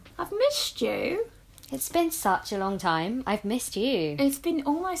missed you. It's been such a long time. I've missed you. It's been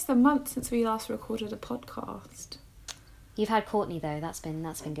almost a month since we last recorded a podcast. You've had Courtney though. That's been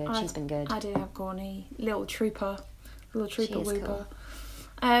good. She's been good. I do have Courtney, little trooper whooper.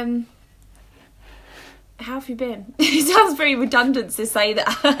 Cool. How have you been? It sounds very redundant to say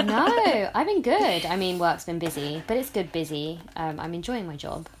that. No, I've been good. I mean, work's been busy, but it's good busy. I'm enjoying my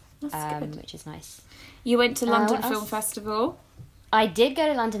job, That's good. which is nice. You went to London what Film else? Festival. I did go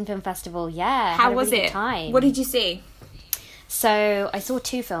to London Film Festival. Yeah. How had a was really it? Good time. What did you see? So I saw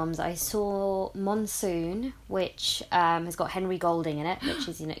two films. I saw Monsoon, which has got Henry Golding in it, which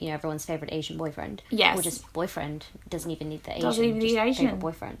is you know everyone's favorite Asian boyfriend. Yes. Or just boyfriend. Doesn't even need the Asian. Doesn't even need just Asian. favorite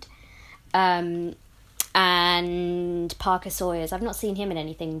boyfriend. And Parker Sawyers. I've not seen him in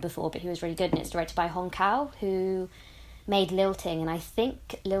anything before, but he was really good, and it's directed by Hong Kao, who made Lilting, and I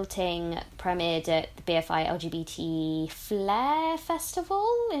think Lilting premiered at the BFI LGBT Flair Festival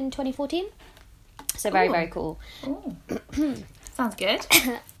in 2014. So very, Ooh. very cool. Oh, sounds good.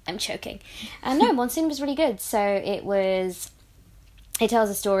 I'm choking. No, Monsoon was really good. So it tells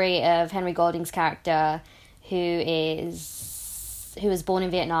a story of Henry Golding's character who was born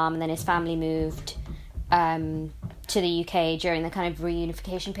in Vietnam, and then his family moved to the UK during the kind of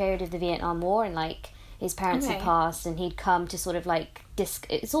reunification period of the Vietnam War, and like his parents had passed, and he'd come to sort of like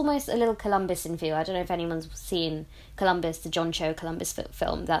it's almost a little Columbusan feel. I don't know if anyone's seen Columbus, the John Cho Columbus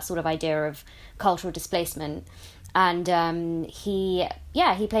film, that sort of idea of cultural displacement. And he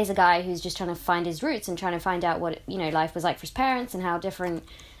plays a guy who's just trying to find his roots and trying to find out what life was like for his parents, and how different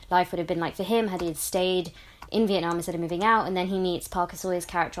life would have been like for him had he had stayed in Vietnam instead of moving out. And then he meets Parker Sawyer's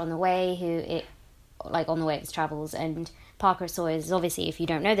character on the way, on the way of his travels. And Parker Sawyers is obviously, if you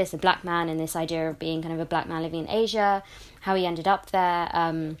don't know this, a black man, and this idea of being kind of a black man living in Asia, how he ended up there,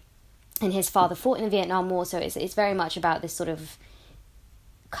 and his father fought in the Vietnam War, so it's very much about this sort of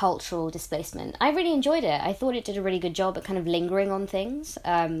cultural displacement. I really enjoyed it. I thought it did a really good job at kind of lingering on things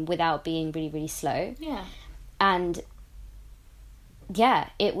without being really, really slow. Yeah. And yeah,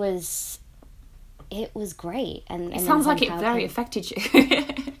 it was great. And It sounds like it very affected you.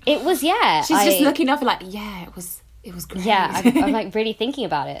 It was, yeah. She's just looking up and like, yeah, it was great. Yeah, I'm like really thinking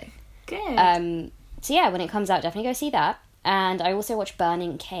about it. Good. So yeah, when it comes out, definitely go see that. And I also watched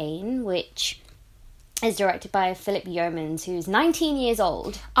Burning Cane, which is directed by Philip Yeomans, who's 19 years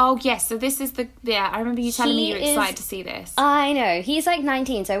old. Oh yes, so this is I remember you telling me you were excited to see this. I know, he's like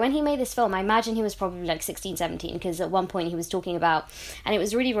 19, so when he made this film, I imagine he was probably like 16, 17, because at one point he was talking about, and it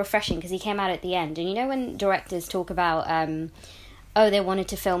was really refreshing because he came out at the end, and when directors talk about they wanted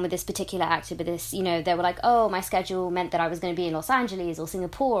to film with this particular actor, but this, they were like, oh, my schedule meant that I was going to be in Los Angeles or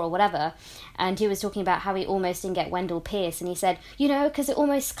Singapore or whatever. And he was talking about how he almost didn't get Wendell Pierce. And he said, because it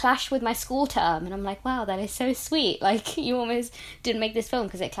almost clashed with my school term. And I'm like, wow, that is so sweet. Like, you almost didn't make this film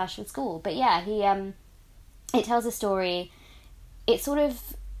because it clashed with school. But yeah, it tells a story. It sort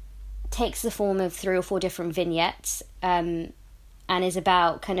of takes the form of 3 or 4 different vignettes, and is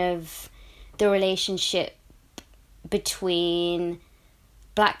about kind of the relationship between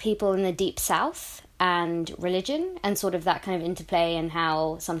black people in the deep south and religion, and sort of that kind of interplay, and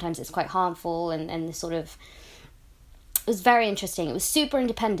how sometimes it's quite harmful, and the sort of, it was very interesting. It was super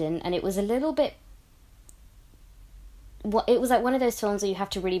independent, and it was a little bit, it was like one of those films where you have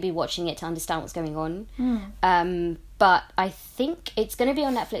to really be watching it to understand what's going on. But I think it's going to be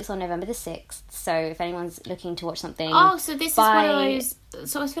on Netflix on November the 6th, so if anyone's looking to watch something... Oh, so this is one of those...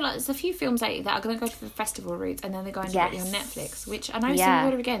 So I feel like there's a few films that are going to go to the festival route, and then they're going to put it on Netflix, which I know some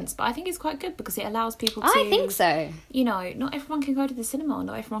people are against, but I think it's quite good because it allows people to... I think so. Not everyone can go to the cinema,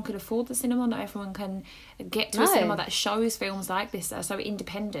 not everyone can afford the cinema, not everyone can get to a cinema that shows films like this that are so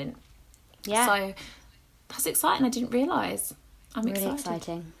independent. Yeah. So that's exciting. I didn't realise. I'm really excited.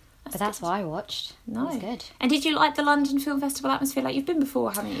 Exciting. But that's what I watched. No. It was good. And did you like the London Film Festival atmosphere? Like, you've been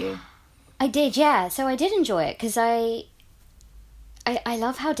before, haven't you? I did, yeah. So I did enjoy it because I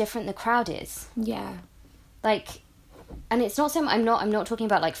love how different the crowd is. Yeah. Like, and it's not so... I'm not talking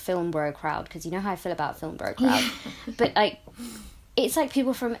about like film bro crowd, because you know how I feel about film bro crowd. But like, it's like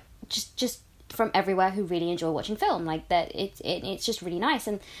people from just from everywhere who really enjoy watching film. Like that, it's just really nice,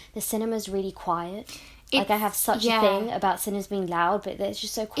 and the cinema's really quiet. Like, I have such a thing about cinemas being loud, but it's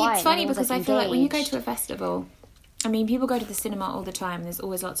just so quiet. It's funny because I feel like when you go to a festival, I mean, people go to the cinema all the time. There's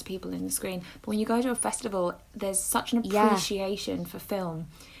always lots of people in the screen. But when you go to a festival, there's such an appreciation for film.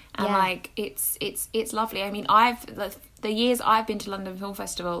 And, like, it's lovely. I mean, the years I've been to London Film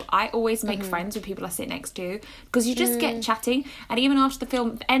Festival, I always make friends with people I sit next to, because you just get chatting, and even after the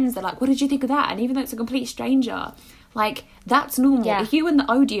film ends, they're like, what did you think of that? And even though it's a complete stranger, like, that's normal. Yeah. If you were in the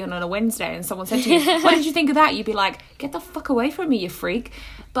Odeon on a Wednesday and someone said to you, what did you think of that? You'd be like, get the fuck away from me, you freak.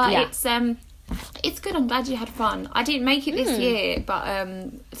 But it's good. I'm glad you had fun. I didn't make it this year, but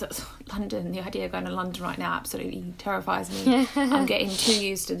London, the idea of going to London right now absolutely terrifies me. I'm getting too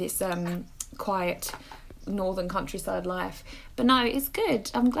used to this quiet northern countryside life. But no, it's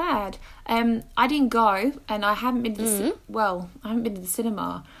good. I'm glad. I didn't go, and I haven't been to I haven't been to the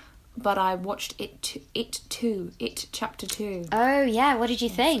cinema, but I watched It Chapter 2. Oh yeah, what did you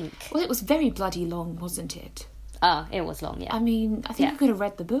think? Well, it was very bloody long, wasn't it? Oh, it was long, yeah. I mean, I think I could have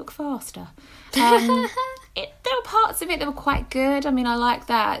read the book faster. There were parts of it that were quite good. I mean, I like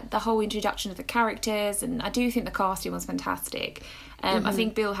the whole introduction of the characters, and I do think the casting was fantastic. I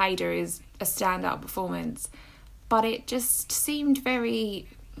think Bill Hader is a standout performance, but it just seemed very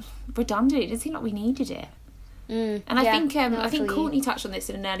redundant. It didn't seem like we needed it. And I think Courtney touched on this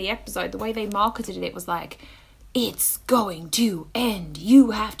in an early episode. The way they marketed it was like, it's going to end.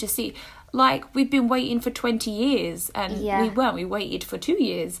 You have to see. Like, we've been waiting for 20 years, and we weren't. We waited for 2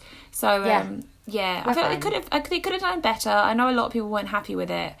 years. So, I feel like they could have done better. I know a lot of people weren't happy with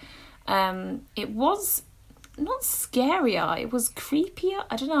it. It was not scarier. It was creepier.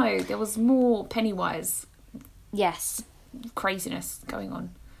 I don't know. There was more Pennywise. Yes. Craziness going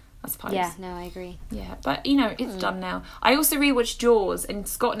on, I suppose. Yeah, no, I agree. Yeah, but, you know, it's done now. I also rewatched Jaws, and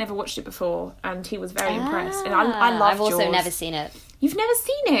Scott never watched it before, and he was very impressed. And I love Jaws. I've also never seen it. You've never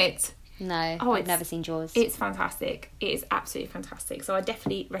seen it? No, I've never seen Jaws. It's fantastic. It is absolutely fantastic. So I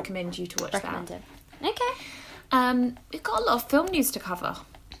definitely recommend you to watch that. It. Okay. We've got a lot of film news to cover.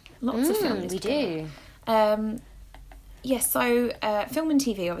 Lots of film news. We do. Film and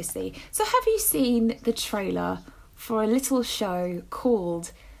TV, obviously. So have you seen the trailer for a little show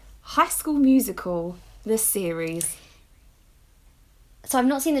called High School Musical, the series? So I've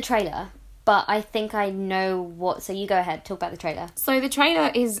not seen the trailer, but I think I know what... So you go ahead, talk about the trailer. So the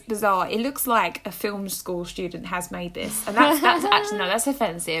trailer is bizarre. It looks like a film school student has made this. And that's actually, no, that's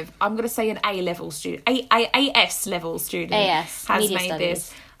offensive. I'm going to say an A-level student. AS level student AS, has Media made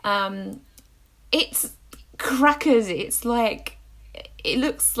Studies. this. It's crackers. It's like... It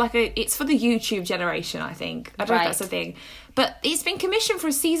looks like it's for the YouTube generation, I think. I don't know if that's a thing. But it's been commissioned for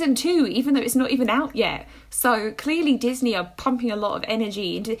a season 2, even though it's not even out yet. So clearly Disney are pumping a lot of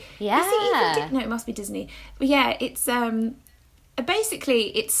energy into... Yeah. Is it even... No, it must be Disney. But yeah, it's...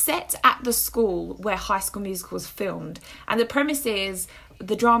 basically, it's set at the school where High School Musical was filmed. And the premise is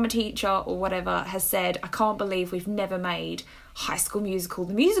the drama teacher or whatever has said, I can't believe we've never made High School Musical,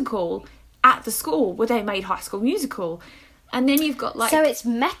 the musical, at the school where they made High School Musical. And then you've got like... So it's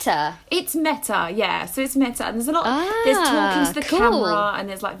meta? It's meta, yeah. So it's meta. And there's a lot... there's talking to the camera, and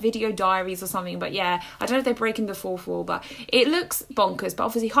there's like video diaries or something. But yeah, I don't know if they're breaking the fourth wall, but it looks bonkers. But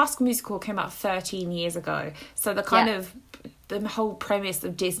obviously High School Musical came out 13 years ago. So the kind of... The whole premise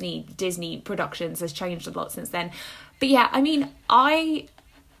of Disney productions has changed a lot since then. But yeah, I mean,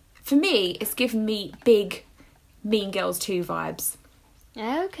 for me, it's given me big Mean Girls 2 vibes.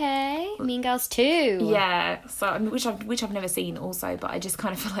 Okay, Mean Girls 2. Yeah, so I mean, which I've never seen also, but I just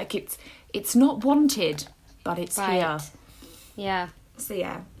kind of feel like it's not wanted, but it's here. Yeah. So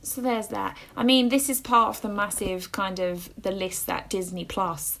yeah, so there's that. I mean, this is part of the massive kind of the list that Disney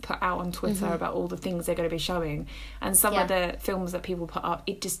Plus put out on Twitter about all the things they're going to be showing, and some of the films that people put up,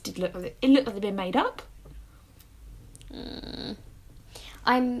 it just did look like they've been made up.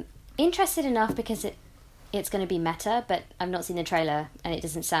 I'm interested enough because it's going to be meta, but I've not seen the trailer, and it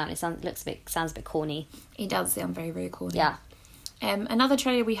sounds a bit corny. It does sound very, very corny. Yeah. Another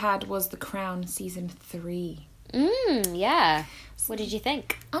trailer we had was The Crown season 3. Yeah. What did you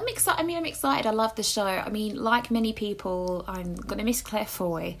think? I'm excited. I'm excited. I love the show. I mean, like many people, I'm going to miss Claire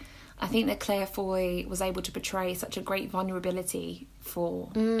Foy. I think that Claire Foy was able to portray such a great vulnerability for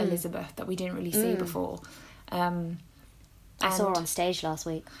Elizabeth that we didn't really see before. I saw her on stage last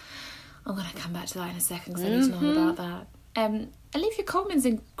week. I'm going to come back to that in a second because I need to know about that. Olivia Colman's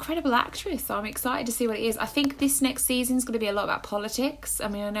an incredible actress, so I'm excited to see what it is. I think this next season is going to be a lot about politics. I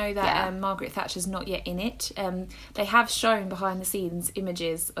mean, I know that Margaret Thatcher's not yet in it. They have shown behind the scenes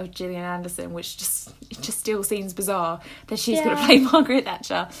images of Gillian Anderson, which just still seems bizarre that she's going to play Margaret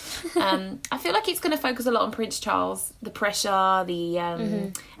Thatcher. I feel like it's going to focus a lot on Prince Charles, the pressure,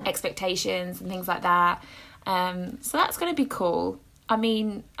 the expectations and things like that. So that's going to be cool. I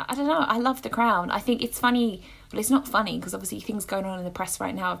mean, I don't know. I love The Crown. I think it's funny. Well, it's not funny because obviously things going on in the press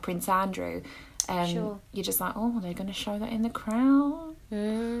right now of Prince Andrew. You're just like, oh, they're going to show that in The Crown.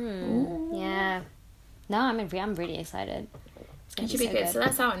 Yeah. No, I'm really excited. It should be good. So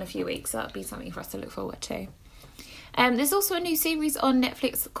that's out in a few weeks. So that'll be something for us to look forward to. There's also a new series on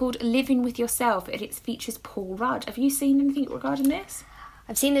Netflix called Living with Yourself, and it features Paul Rudd. Have you seen anything regarding this?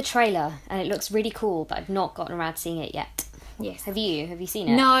 I've seen the trailer, and it looks really cool, but I've not gotten around to seeing it yet. Yes. Have you? Have you seen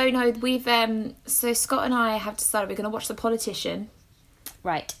it? No. We've so Scott and I have decided we're going to watch The Politician.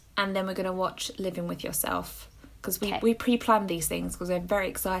 Right. And then we're going to watch Living with Yourself, because we pre-planned these things because they're very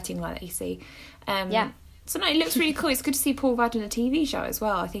exciting, like you see. Yeah. So no, it looks really cool. It's good to see Paul Rudd in a TV show as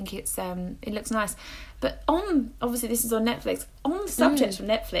well. I think it looks nice. But obviously this is on Netflix. On the subject of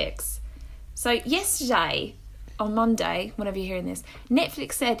Netflix, so yesterday, on Monday, whenever you're hearing this,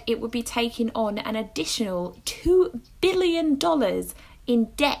 Netflix said it would be taking on an additional $2 billion in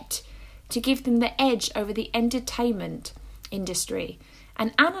debt to give them the edge over the entertainment industry.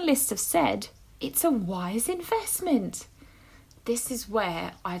 And analysts have said it's a wise investment. This is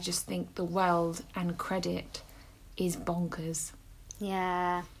where I just think the world and credit is bonkers.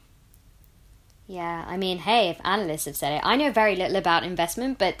 Yeah. Yeah, I mean, hey, if analysts have said it. I know very little about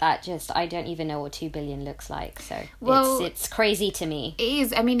investment, but I don't even know what 2 billion looks like. So it's crazy to me. It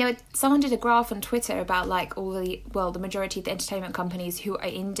is. I mean, someone did a graph on Twitter about like the majority of the entertainment companies who are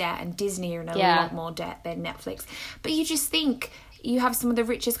in debt, and Disney are in a lot more debt than Netflix. But you just think you have some of the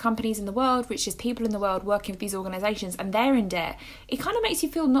richest companies in the world, richest people in the world working for these organisations, and they're in debt. It kind of makes you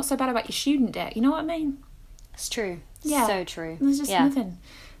feel not so bad about your student debt. You know what I mean? It's true. Yeah. So true. There's just nothing.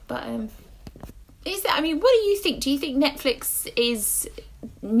 But is that? I mean, what do you think? Do you think Netflix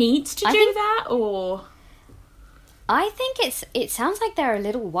needs to do that, or? I think it sounds like they're a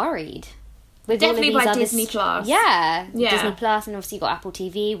little worried. With definitely all of these by Disney Plus. Yeah. Disney Plus, and obviously you got Apple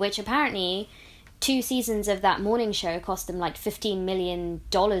TV, which apparently 2 seasons of that morning show cost them like $15 million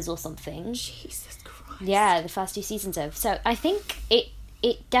or something. Jesus Christ. Yeah, the first 2 seasons of. So I think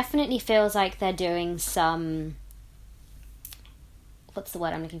it definitely feels like they're doing some. What's the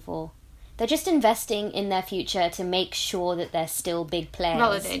word I'm looking for? They're just investing in their future to make sure that they're still big players.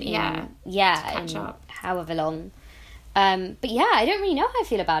 Rather than, catch up. However long. But yeah, I don't really know how I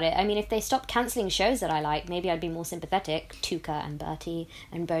feel about it. I mean, if they stopped cancelling shows that I like, maybe I'd be more sympathetic. Tuca and Bertie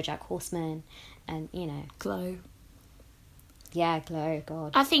and BoJack Horseman and, Glow. Yeah, Glow,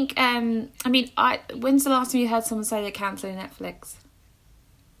 God. I think, when's the last time you heard someone say they're cancelling Netflix?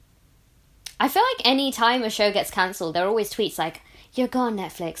 I feel like any time a show gets cancelled, there are always tweets like, "You're gone,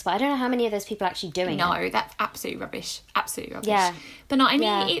 Netflix," but I don't know how many of those people are actually doing it. No, that's absolutely rubbish. Absolutely rubbish. Yeah. But no, I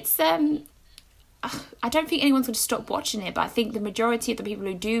mean, it's... I don't think anyone's going to stop watching it, but I think the majority of the people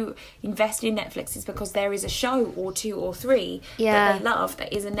who do invest in Netflix is because there is a show or 2 or 3 that they love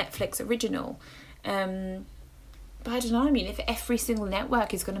that is a Netflix original. But I don't know, I mean, if every single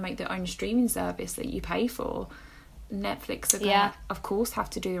network is going to make their own streaming service that you pay for, Netflix are going to, of course, have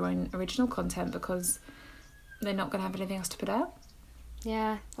to do their own original content because they're not going to have anything else to put out.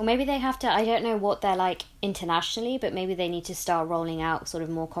 Yeah, or maybe they have to, I don't know what they're like internationally, but maybe they need to start rolling out sort of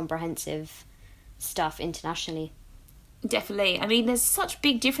more comprehensive stuff internationally. Definitely. I mean, there's such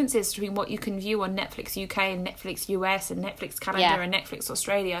big differences between what you can view on Netflix UK and Netflix US and Netflix Canada and Netflix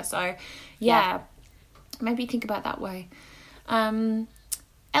Australia. So, maybe think about that way.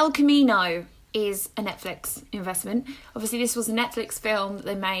 El Camino is a Netflix investment. Obviously, this was a Netflix film that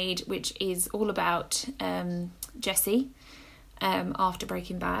they made, which is all about Jesse after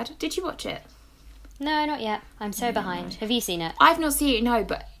Breaking Bad. Did you watch it? No, not yet. I'm so behind. Have you seen it? I've not seen it, no,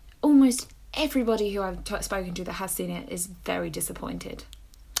 but almost everybody who I've spoken to that has seen it is very disappointed.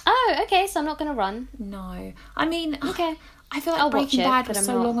 Oh, okay, so I'm not going to run. No. I mean, okay. I feel like Breaking Bad was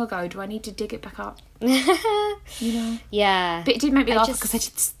so long ago. Do I need to dig it back up? You know? Yeah. But it did make me laugh because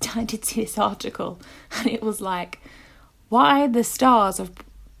I did see this article and it was like, why the stars of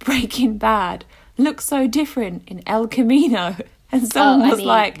Breaking Bad look so different in El Camino? And someone was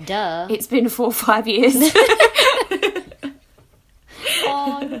like, duh. It's been 4 or 5 years.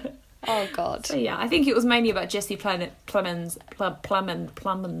 Oh God. So yeah, I think it was mainly about Jesse Plemons,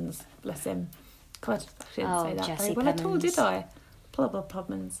 bless him. God, I didn't say that Jesse very well at all, did I?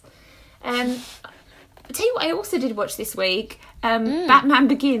 Plemons. Tell you what, I also did watch this week. Batman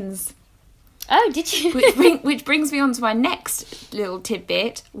Begins. Oh, did you? which brings me on to my next little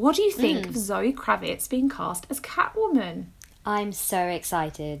tidbit. What do you think of Zoe Kravitz being cast as Catwoman? I'm so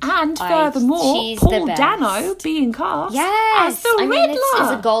excited. And furthermore, Paul Dano being cast as the Riddler. This is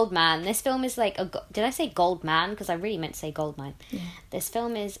a gold man. This film is like did I say gold man? Because I really meant to say gold mine. Yeah. This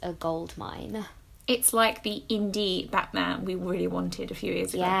film is a gold mine. It's like the indie Batman we really wanted a few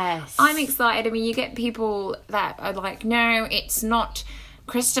years ago. Yes. I'm excited. I mean, you get people that are like, no, it's not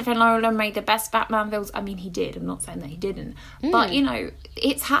Christopher Nolan made the best Batman films. I mean, he did. I'm not saying that he didn't. But, you know,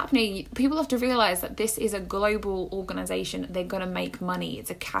 it's happening. People have to realise that this is a global organisation. They're going to make money.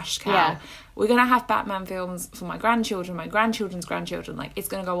 It's a cash cow. Yeah. We're going to have Batman films for my grandchildren, my grandchildren's grandchildren. Like, it's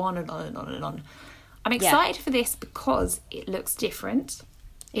going to go on and on and on and on. I'm excited for this because it looks different.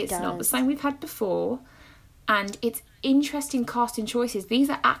 It's not the same we've had before. And it's interesting casting choices. These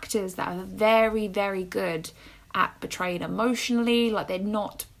are actors that are very, very good at portraying emotionally. Like, they're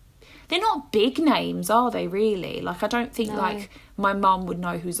not big names, are they, really? Like, I don't think like my mum would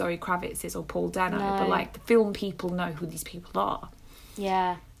know who Zoe Kravitz is or Paul Dano, but like the film people know who these people are.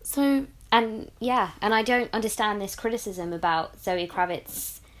 Yeah. So and I don't understand this criticism about Zoe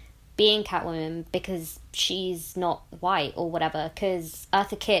Kravitz being Catwoman because she's not white or whatever, because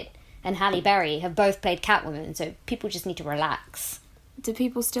Eartha Kitt and Halle Berry have both played Catwoman, so people just need to relax. Do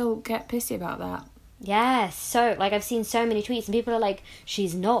people still get pissy about that? Yes, so, like, I've seen so many tweets and people are like,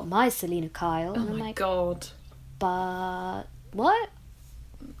 she's not my Selena Kyle. And I'm like, God. But what?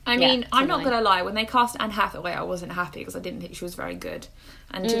 I mean, I'm not going to lie. When they cast Anne Hathaway, I wasn't happy because I didn't think she was very good.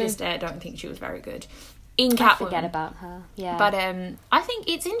 And to this day, I don't think she was very good. In Catwoman. I forget about her, yeah. But I think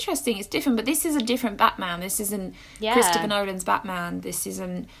it's interesting. It's different, but this is a different Batman. This isn't Christopher Nolan's Batman. This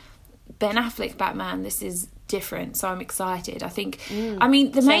isn't Ben Affleck's Batman. This is different, so I'm excited. I think I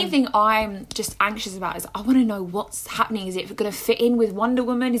mean the main thing I'm just anxious about is I want to know what's happening. Is it going to fit in with Wonder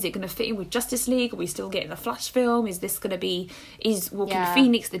Woman? Is it going to fit in with Justice League? Are we still getting the Flash film? Is this going to be Joaquin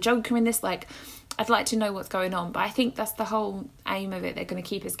Phoenix the Joker in this? Like, I'd like to know what's going on, but I think that's the whole aim of it. They're going to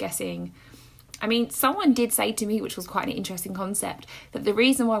keep us guessing. I mean, someone did say to me, which was quite an interesting concept, that the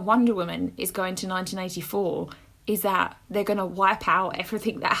reason why Wonder Woman is going to 1984 is that they're going to wipe out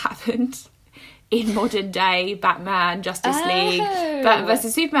everything that happened in modern day Batman, Justice League, Batman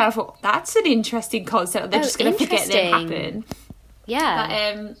versus Superman. I thought, that's an interesting concept. They're just going to forget that it happened.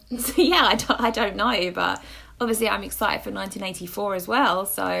 Yeah. But, so yeah, I don't know. But obviously I'm excited for 1984 as well.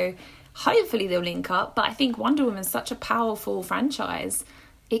 So hopefully they'll link up. But I think Wonder Woman's such a powerful franchise.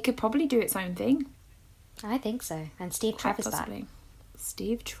 It could probably do its own thing. I think so. And Steve Trevor's back.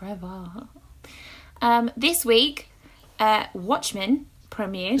 Steve Trevor. This week, Watchmen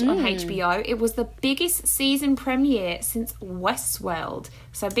premiered on HBO. It was the biggest season premiere since Westworld.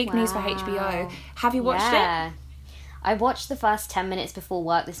 So big news for HBO. Have you watched it? I watched the first 10 minutes before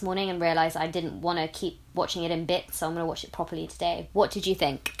work this morning and realised I didn't want to keep watching it in bits, so I'm going to watch it properly today. What did you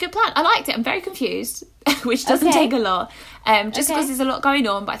think? Good plan. I liked it. I'm very confused, which doesn't take a lot. Just because there's a lot going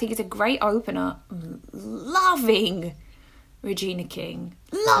on, but I think it's a great opener. Loving Regina King.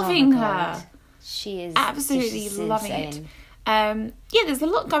 Loving her. She is absolutely loving it. There's a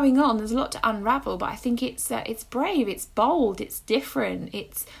lot going on. There's a lot to unravel, but I think it's brave, it's bold, it's different.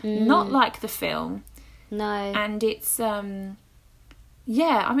 It's not like the film. No. And it's I'm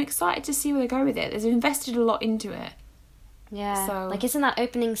excited to see where they go with it. They've invested a lot into it. Yeah. So, like, isn't that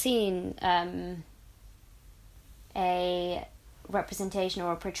opening scene a representation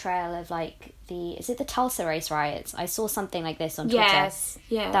or a portrayal of, like, is it the Tulsa race riots? I saw something like this on Twitter. Yes.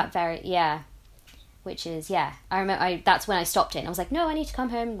 Yeah. Which is, I remember that's when I stopped it and I was like, no, I need to come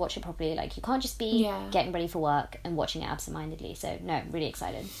home and watch it properly. Like, you can't just be getting ready for work and watching it absentmindedly. So, no, I'm really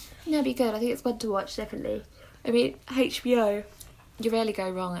excited. Yeah, it'd be good. I think it's one to watch, definitely. I mean, HBO, you rarely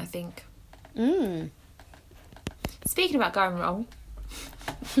go wrong, I think. Speaking about going wrong.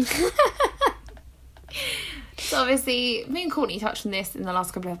 So, obviously, me and Courtney touched on this in the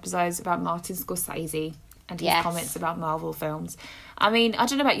last couple of episodes about Martin Scorsese and his comments about Marvel films. I mean, I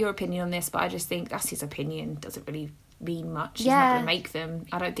don't know about your opinion on this, but I just think that's his opinion. Doesn't really mean much. He's not going to make them.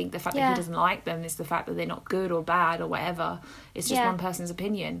 I don't think the fact that he doesn't like them is the fact that they're not good or bad or whatever. It's just one person's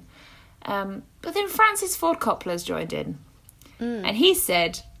opinion. But then Francis Ford Coppola's joined in. And he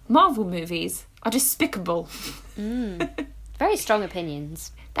said, Marvel movies are despicable. Very strong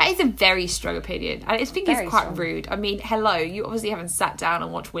opinions. That is a very strong opinion. I think it's quite rude. I mean, hello, you obviously haven't sat down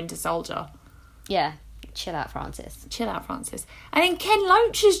and watched Winter Soldier. Yeah. Chill out, Francis. And then Ken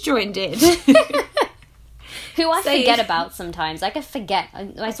Loach has joined in. Who I forget about sometimes. I could forget.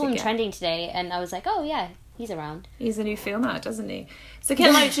 I saw him trending today and I was like, oh yeah, he's around. He's a new film out, doesn't he? So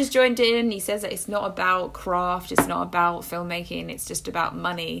Ken Loach has joined in. He says that it's not about craft, it's not about filmmaking, it's just about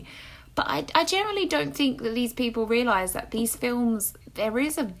money. But I generally don't think that these people realise that these films, there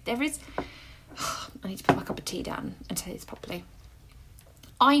is I need to put my cup of tea down and say this properly.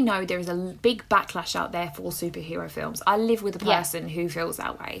 I know there is a big backlash out there for superhero films. I live with a person who feels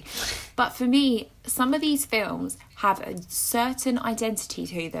that way. But for me, some of these films have a certain identity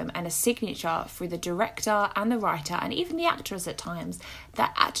to them and a signature through the director and the writer and even the actors at times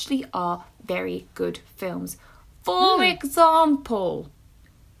that actually are very good films. For example,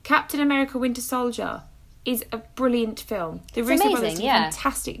 Captain America Winter Soldier is a brilliant film. The Russo brothers did a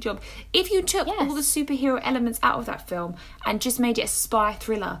fantastic job. If you took all the superhero elements out of that film and just made it a spy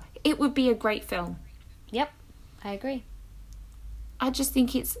thriller, it would be a great film. Yep, I agree. I just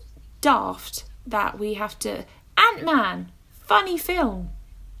think it's daft that we have to... Ant-Man, funny film.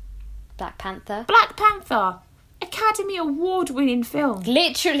 Black Panther, Academy Award winning film.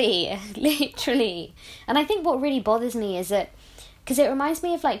 Literally. And I think what really bothers me is that, because it reminds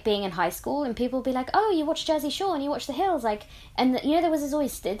me of like being in high school and people will be like, oh, you watch Jersey Shore and you watch The Hills, like, and you know, there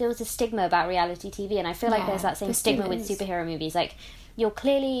was a stigma about reality TV, and I feel like there's that same stigma with superhero movies. Like, you're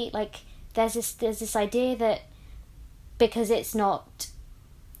clearly like, there's this idea that because it's not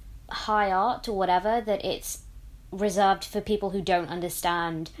high art or whatever, that it's reserved for people who don't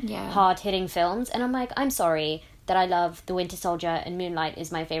understand hard-hitting films. And I'm like, I'm sorry that I love The Winter Soldier and Moonlight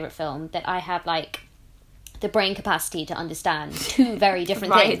is my favourite film, that I have like the brain capacity to understand two very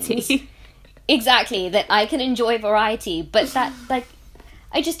different things. Exactly, that I can enjoy variety, but that, like,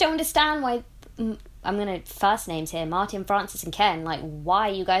 I just don't understand why... I'm going to first names here, Martin, Francis and Ken, like, why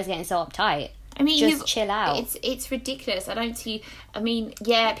are you guys getting so uptight? I mean, just chill out. It's ridiculous. I don't see... I mean,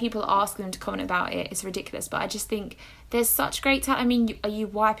 yeah, people ask them to comment about it. It's ridiculous, but I just think there's such great talent. I mean, are you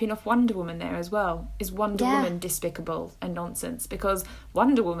wiping off Wonder Woman there as well? Is Wonder Woman despicable and nonsense? Because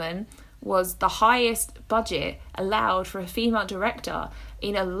Wonder Woman was the highest budget allowed for a female director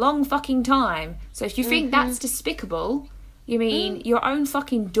in a long fucking time. So if you think that's despicable... You mean your own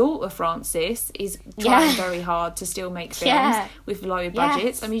fucking daughter, Frances, is trying very hard to still make films with low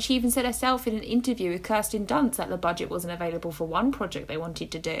budgets. I mean, she even said herself in an interview with Kirsten Dunst that the budget wasn't available for one project they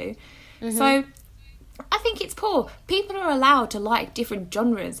wanted to do. So I think it's poor. People are allowed to like different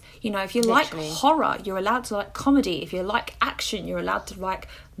genres. You know, if you like horror, you're allowed to like comedy. If you like action, you're allowed to like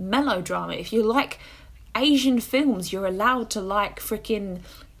melodrama. If you like Asian films, you're allowed to like freaking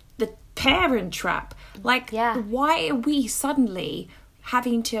The Parent Trap. Like, why are we suddenly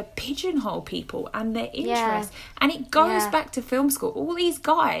having to pigeonhole people and their interests? And it goes back to film school. All these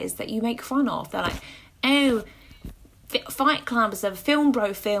guys that you make fun of, they're like, oh, Fight Club is a film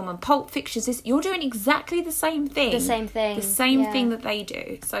bro film and Pulp Fiction's this. You're doing exactly the same thing. The same thing that they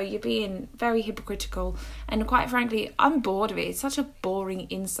do. So you're being very hypocritical. And quite frankly, I'm bored of it. It's such a boring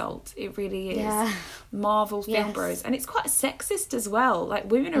insult. It really is. Yeah. Marvel film bros. And it's quite sexist as well. Like,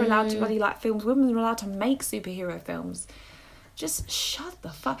 women are allowed to bloody like films. Women are allowed to make superhero films. Just shut the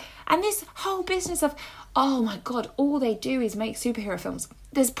fuck. And this whole business of, oh my God, all they do is make superhero films.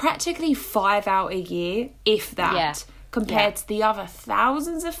 There's practically 5 out a year, if that. Yeah. Compared to the other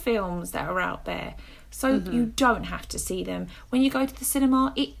thousands of films that are out there. So you don't have to see them. When you go to the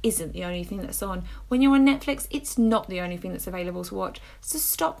cinema, it isn't the only thing that's on. When you're on Netflix, it's not the only thing that's available to watch. So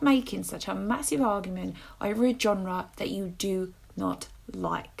stop making such a massive argument over a genre that you do not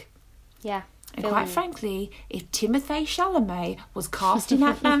like. Yeah. And quite frankly, if Timothée Chalamet was cast in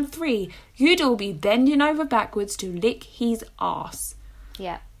Ant-Man 3, you'd all be bending over backwards to lick his arse.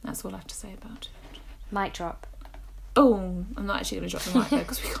 Yeah. That's all I have to say about it. Mic drop. Boom. I'm not actually going to drop the mic though,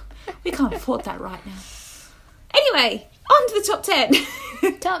 because we can't afford that right now. Anyway, on to the top 10.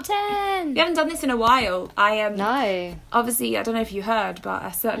 Top 10. We haven't done this in a while. No. Obviously, I don't know if you heard, but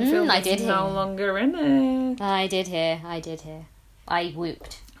a certain film is no longer in it. I did hear. I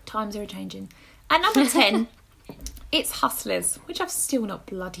whooped. Times are changing. At number 10, it's Hustlers, which I've still not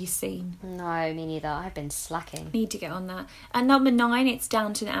bloody seen. No, me neither. I've been slacking. Need to get on that. At number 9, it's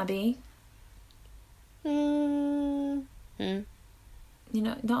Downton Abbey. You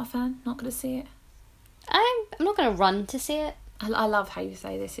know, not a fan? Not going to see it? I'm not going to run to see it. I love how you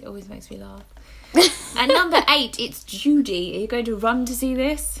say this. It always makes me laugh. At number 8, it's Judy. Are you going to run to see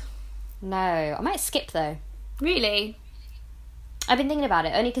this? No. I might skip, though. Really? I've been thinking about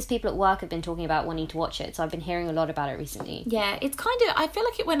it, only because people at work have been talking about wanting to watch it, so I've been hearing a lot about it recently. Yeah, it's kind of... I feel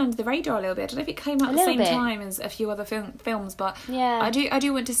like it went under the radar a little bit. I don't know if it came out at the same time as a few other films, but I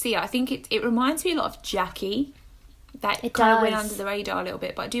do want to see it. I think it reminds me a lot of Jackie. That kind of went under the radar a little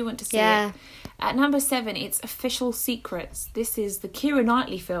bit, but I do want to see it. At number 7, it's Official Secrets. This is the Keira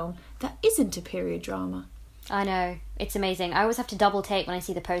Knightley film that isn't a period drama. I know. It's amazing. I always have to double take when I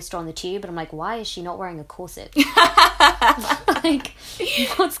see the poster on the tube, and I'm like, why is she not wearing a corset? Like,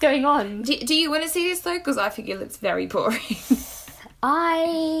 what's going on? Do you want to see this, though? Because I think it looks very boring.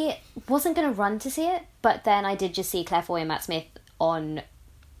 I wasn't going to run to see it, but then I did just see Claire Foy and Matt Smith on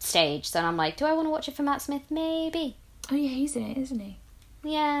stage, so I'm like, do I want to watch it for Matt Smith? Maybe. Oh, yeah, he's in it, isn't he?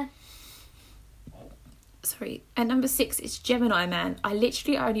 Yeah. Sorry. At number 6, it's Gemini Man. I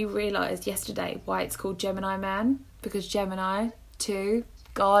literally only realised yesterday why it's called Gemini Man. Because Gemini 2.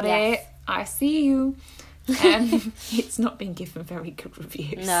 Got it. I see you. It's not been given very good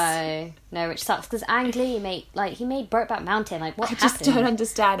reviews. No, which sucks because Ang Lee made Brokeback Mountain. Like, what happened? I just don't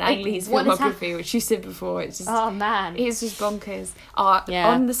understand Ang Lee's filmography, which you said before. It's just, oh man, it's just bonkers.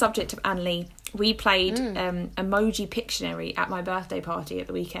 On the subject of Ang Lee, we played Emoji Pictionary at my birthday party at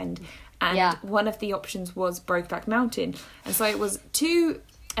the weekend, and one of the options was Brokeback Mountain, and so it was 2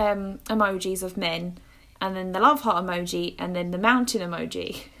 emojis of men, and then the love heart emoji, and then the mountain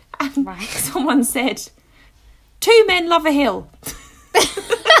emoji. And someone said, 2 men love a hill.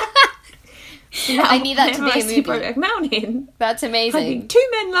 I need that to be a movie. Brokeback Mountain. That's amazing. I think 2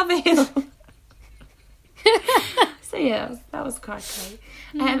 men love a hill. So yeah, that was quite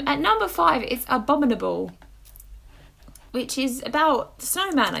great. At number 5, it's Abominable, which is about the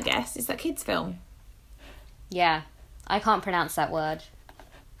snowman, I guess. It's that kids' film. Yeah, I can't pronounce that word.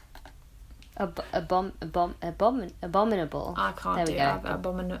 Abominable. I can't do it.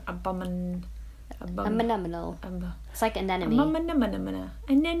 Abominable. It's like anemone.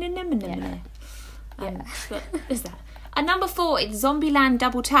 What is that? At number 4, it's Zombieland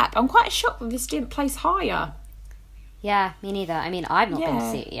Double Tap. I'm quite shocked that this didn't place higher. Yeah, me neither. I mean, I've not been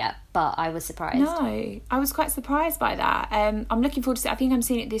to see it yet, but I was surprised. No, I was quite surprised by that. I'm looking forward to it. I think I'm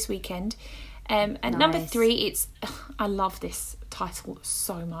seeing it this weekend. At number 3, it's... I love this title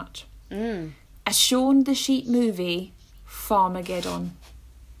so much. A Shaun the Sheep movie, Farmageddon.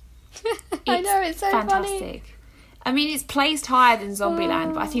 I know, it's so fantastic. Funny. I mean, it's placed higher than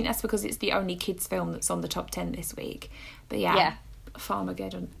Zombieland, but I think that's because it's the only kids' film that's on the top 10 this week. But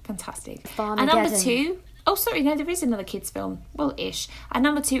Farmageddon, fantastic. And number 2... Oh, sorry, no, there is another kids' film. Well, ish. And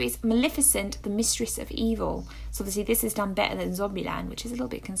number 2 is Maleficent, the Mistress of Evil. So obviously this is done better than Zombieland, which is a little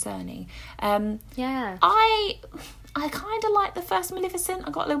bit concerning. I kind of like the first Maleficent.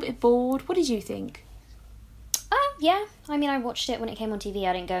 I got a little bit bored. What did you think? Yeah. I mean, I watched it when it came on TV.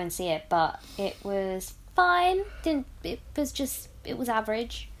 I didn't go and see it, but it was fine. It was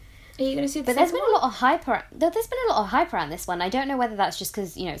average. Are you going to see But there's been a lot of hype around. There's been a lot of hype around this one. I don't know whether that's just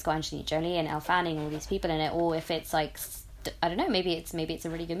because it's got Angelina Jolie and Elle Fanning and all these people in it, or if it's like, I don't know. Maybe it's a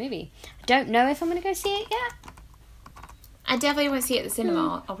really good movie. I don't know if I'm going to go see it yet. I definitely won't see it at the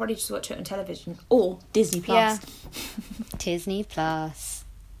cinema. I'll probably just watch it on television or Disney Plus. Yeah. Disney Plus.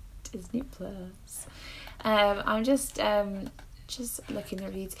 I'm just looking at the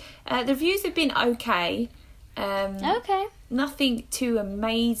reviews. The reviews have been okay. Okay. Nothing too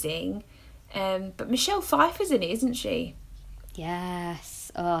amazing. But Michelle Pfeiffer's in it, isn't she?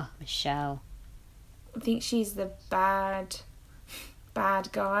 Yes. Oh, Michelle. I think she's the bad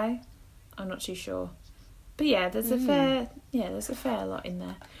guy. I'm not too sure. But yeah, there's a fair lot in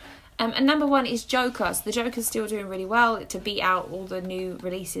there. And number 1 is Joker. So the Joker's still doing really well to beat out all the new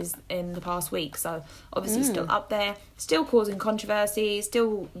releases in the past week. So obviously still up there, still causing controversy,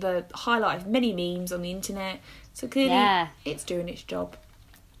 still the highlight of many memes on the internet. So clearly it's doing its job.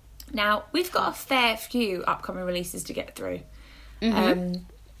 Now, we've got a fair few upcoming releases to get through.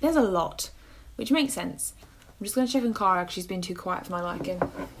 There's a lot, which makes sense. I'm just going to check on Cara because she's been too quiet for my liking.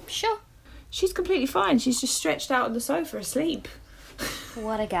 Sure. She's completely fine. She's just stretched out on the sofa asleep.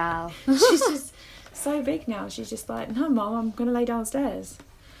 What a gal. She's just so big now. She's just like, no, Mum, I'm going to lay downstairs.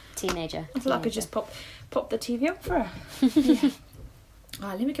 Teenager. I feel like I could just pop the TV up for her. Yeah.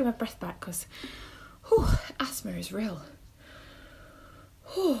 Let me get my breath back because asthma is real.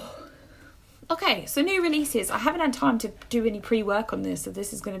 Okay, so new releases. I haven't had time to do any pre-work on this, so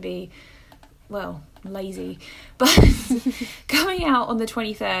this is going to be, lazy. But coming out on the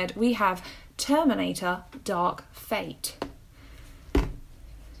 23rd, we have Terminator Dark Fate.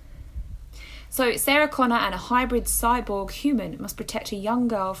 So Sarah Connor and a hybrid cyborg human must protect a young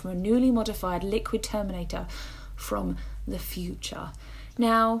girl from a newly modified liquid Terminator from the future.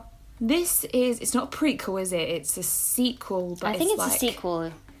 Now, it's not a prequel, is it? It's a sequel. But I think it's a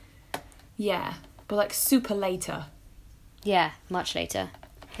sequel. Yeah, but like super later. Yeah, much later.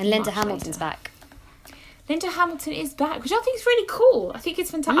 And Linda Hamilton's back. Linda Hamilton is back, which I think is really cool. I think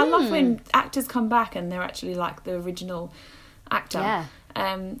it's fantastic. I love when actors come back and they're actually like the original actor. Yeah.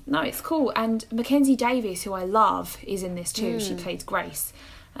 No, it's cool. And Mackenzie Davis, who I love, is in this too. She plays Grace.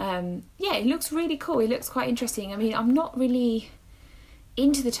 It looks really cool. It looks quite interesting. I mean, I'm not really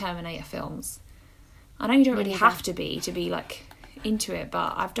into the Terminator films. I know you don't really have to be like into it,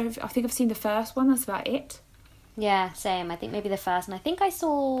 but I think I've seen the first one. That's about it. Yeah, same. I think maybe the first, and I think I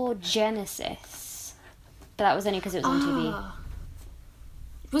saw Genesis, but that was only because it was on TV.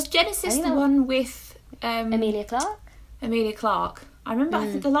 Was Genesis the one with Emilia Clarke? Emilia Clarke. I remember. I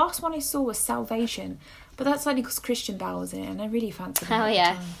think the last one I saw was Salvation, but that's only because Christian Bale was in it, and I really fancied him. Oh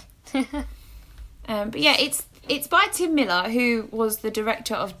yeah. But yeah, it's by Tim Miller, who was the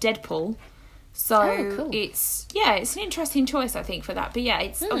director of Deadpool. So cool. it's an interesting choice, I think, for that. But yeah,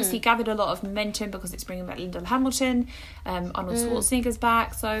 it's obviously gathered a lot of momentum because it's bringing back Linda Hamilton, Arnold Schwarzenegger's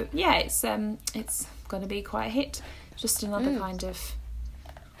back. So yeah, it's going to be quite a hit. Just another kind of,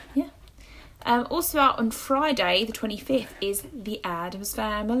 yeah. Also out on Friday, the 25th, is The Addams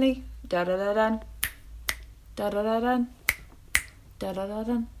Family. Da-da-da-dun. Da-da-da-dun.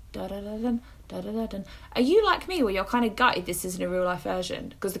 Da-da-da-dun. Da-da-da-dun. Da-da-da-dun. Are you like me, where you're kind of gutted this isn't a real life version?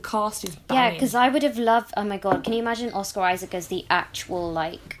 Because the cast is banging. Yeah, because I would have loved... Oh my god, can you imagine Oscar Isaac as the actual,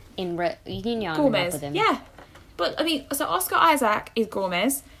 like, in... You know, I'm in love with him. Yeah. But, I mean, so Oscar Isaac is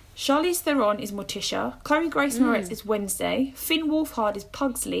Gomez. Charlize Theron is Morticia. Chloe Grace Moretz is Wednesday. Finn Wolfhard is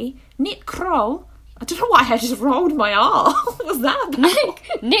Pugsley. Nick Kroll... I don't know why I just rolled my R. What was that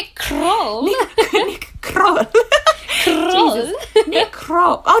about? Nick Kroll? Nick Kroll. Kroll? Nick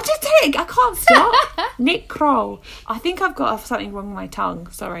Kroll. Oh, just take. I can't stop. Nick Kroll. I think I've got something wrong with my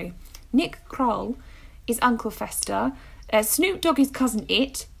tongue. Sorry. Nick Kroll is Uncle Fester. Snoop Dogg is Cousin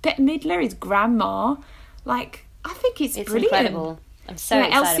It. Bette Midler is Grandma. Like, I think it's brilliant. Incredible. I'm so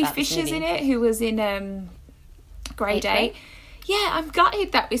excited Elsie about Fisher's this movie. in it, who was in Grey Day. Yeah, I'm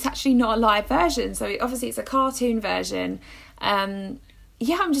gutted that it's actually not a live version. So obviously it's a cartoon version. I'm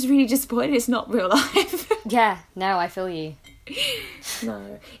just really disappointed it's not real life. Yeah, no, I feel you.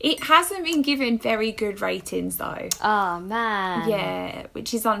 No. It hasn't been given very good ratings though. Oh, man. Yeah,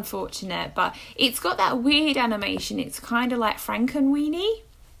 which is unfortunate. But it's got that weird animation. It's kind of like Frankenweenie.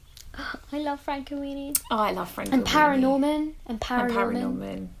 I love Frankenweenie. Oh, I love Frankenweenie. And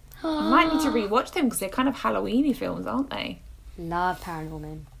Paranorman. I might need to rewatch them because they're kind of Halloween-y films, aren't they? Love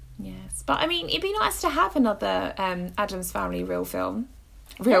Paranorman. Yes, but I mean, it'd be nice to have another Addams Family real film.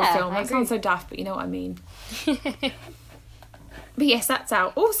 That sounds so daft, but you know what I mean. But yes, that's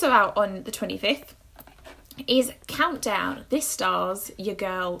out. Also out on the 25th is Countdown. This stars your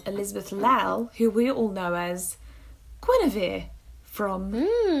girl Elizabeth Lal, who we all know as Guinevere from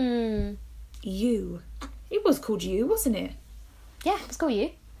You. It was called You, wasn't it? Yeah, it's called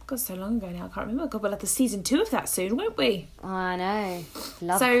You. God, so long ago now, I can't remember. God, we'll have the season 2 of that soon, won't we? Oh, I know.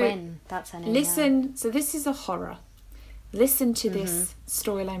 Love Quinn. That's her name. Listen, so this is a horror. Listen to this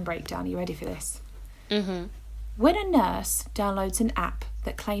storyline breakdown. Are you ready for this? Mm-hmm. When a nurse downloads an app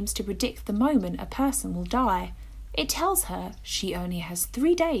that claims to predict the moment a person will die, it tells her she only has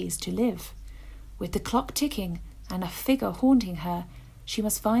 3 days to live. With the clock ticking and a figure haunting her, she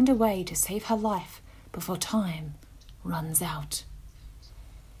must find a way to save her life before time runs out.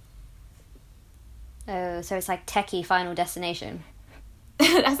 Oh, so it's like techie Final Destination.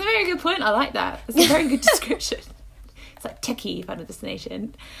 That's a very good point. I like that. That's a very good description. It's like techie Final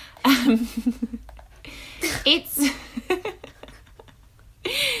Destination.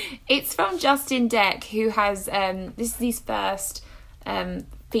 It's from Justin Deck, who has this is his first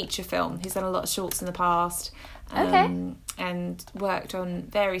feature film. He's done a lot of shorts in the past. And worked on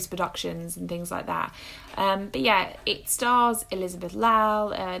various productions and things like that. But yeah, it stars Elizabeth Lal.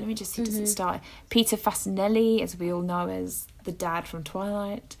 Let me just see, does it star Peter Fasinelli, as we all know as the dad from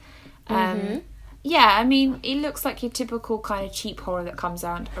Twilight. Yeah, I mean, it looks like your typical kind of cheap horror that comes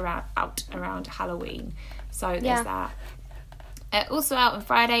out around Halloween. So there's that. Also out on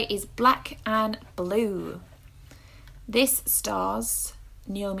Friday is Black and Blue. This stars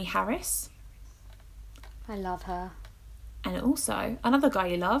Naomi Harris. I love her. And also, another guy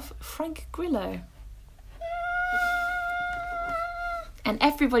you love, Frank Grillo. And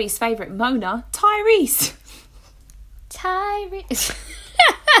everybody's favourite Mona, Tyrese.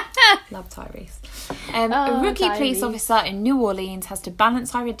 Love Tyrese. A rookie police officer in New Orleans has to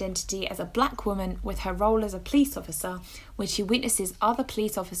balance her identity as a black woman with her role as a police officer when she witnesses other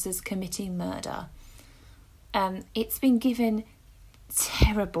police officers committing murder. It's been given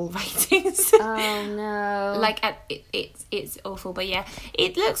terrible ratings. Oh no. Like it's awful, but yeah,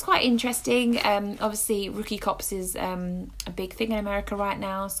 it looks quite interesting. Obviously Rookie Cops is a big thing in America right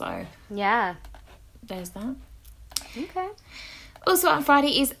now, so yeah, there's that. Okay. Also on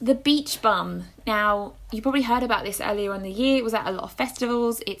Friday is The Beach Bum. Now, you probably heard about this earlier in the year. It was at a lot of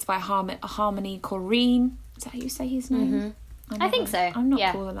festivals. It's by Harmony Korine. Is that how you say his name? I think so. I'm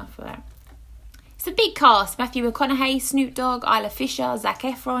not cool enough for that. It's a big cast. Matthew McConaughey, Snoop Dogg, Isla Fisher, Zac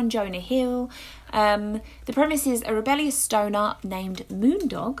Efron, Jonah Hill. The premise is a rebellious stoner named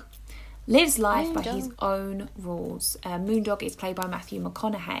Moondog lives life by his own rules. Moondog is played by Matthew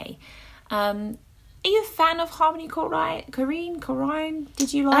McConaughey. Are you a fan of Harmony Korine?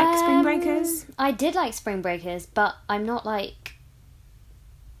 Did you like Spring Breakers? I did like Spring Breakers, but I'm not like...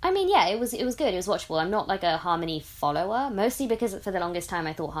 I mean, yeah, it was good. It was watchable. I'm not like a Harmony follower, mostly because for the longest time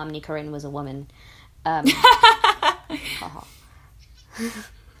I thought Harmony Korine was a woman.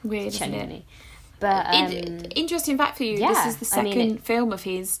 Weird, genuinely. isn't it? But interesting fact for you, yeah, this is the second film of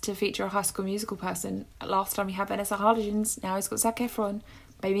his to feature a High School Musical person. Last time he had Vanessa Hudgens, now he's got Zac Efron.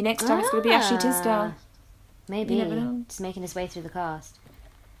 Maybe next time it's going to be Ashley Tisdale. Maybe. Just making his way through the cast.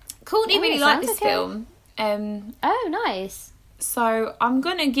 Courtney really liked this film. Oh, nice. So I'm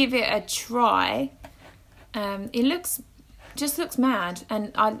going to give it a try. It looks mad.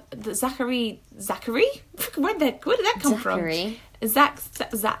 And Zachary? Where did that come from? Zach,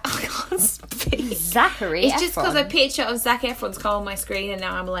 I can't speak. Zachary It's just because a picture of Zac Efron's come on my screen and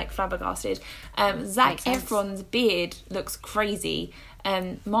now I'm like flabbergasted. Zac Efron's beard looks crazy.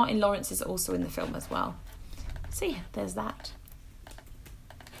 Martin Lawrence is also in the film as well. So yeah, there's that.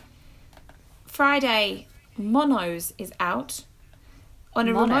 Friday, Monos is out. On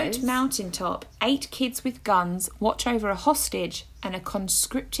a remote mountaintop, 8 kids with guns watch over a hostage and a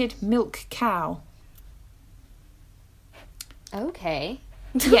conscripted milk cow. Okay.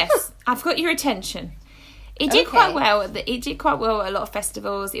 Yes, I've got your attention. It did quite well. It did quite well at a lot of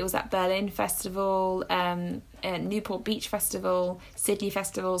festivals. It was at Berlin Festival, Newport Beach Festival, Sydney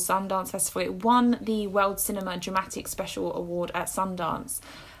Festival, Sundance Festival. It won the World Cinema Dramatic Special Award at Sundance.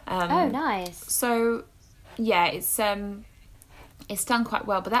 Oh, nice. So, yeah, it's done quite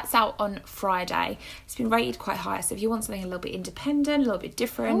well, but that's out on Friday. It's been rated quite high, so if you want something a little bit independent, a little bit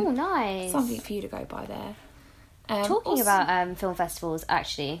different, nice, something for you to go by there. Talking about film festivals,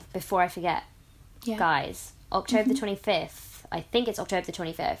 actually, before I forget, guys, October the 25th, I think it's October the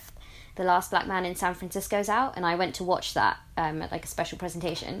 25th, The Last Black Man in San Francisco's out, and I went to watch that at like a special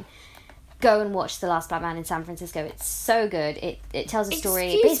presentation. Go and watch The Last Black Man in San Francisco. It's so good. It tells a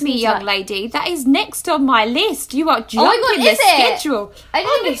story. Excuse me, young lady. That is next on my list. You are jumping the schedule. I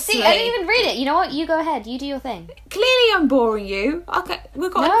didn't even read it. You know what? You go ahead. You do your thing. Clearly I'm boring you. Okay,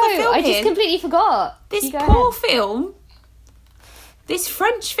 we've got another film I just completely forgot. This poor film. This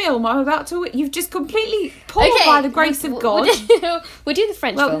French film I'm about to... You've just completely poured by the grace of God. We'll do the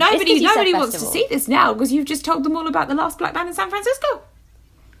French film. Well, nobody wants to see this now because you've just told them all about The Last Black Man in San Francisco.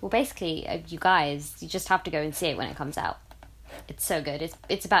 Well, basically, you guys, you just have to go and see it when it comes out. It's so good.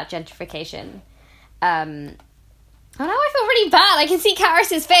 It's about gentrification. Oh, now I feel really bad. I can see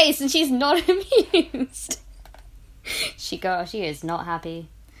Karis's face and she's not amused. She is not happy.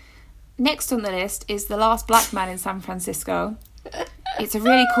 Next on the list is The Last Black Man in San Francisco. It's a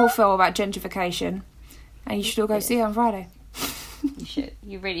really cool film about gentrification. And you should all go see it on Friday. You should.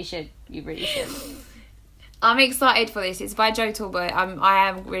 You really should. You really should. I'm excited for this. It's by Joe Talbot. I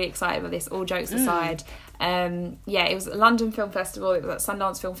am really excited about this, all jokes aside. It was at London Film Festival. It was at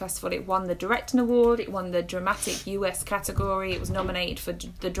Sundance Film Festival. It won the Directing Award. It won the Dramatic US category. It was nominated for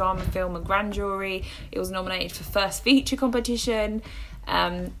the Drama Film and Grand Jury. It was nominated for First Feature Competition.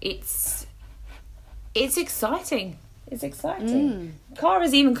 It's exciting. It's exciting.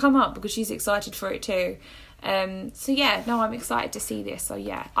 Cara's even come up because she's excited for it too. I'm excited to see this. So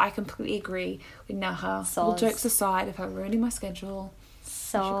yeah, I completely agree with Naha. All jokes aside, if I'm ruining my schedule,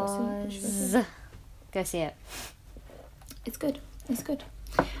 go see it. It's good.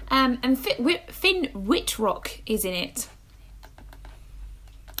 And Finn Wittrock is in it.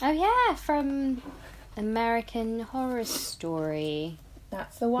 Oh yeah, from American Horror Story.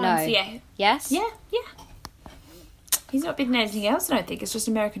 That's the one. No. So, yeah. Yes? Yeah. He's not been in anything else, I don't think. It's just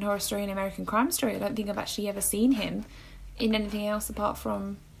American Horror Story and American Crime Story. I don't think I've actually ever seen him in anything else apart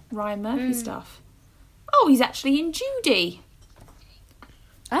from Ryan Murphy stuff. Oh, he's actually in Judy.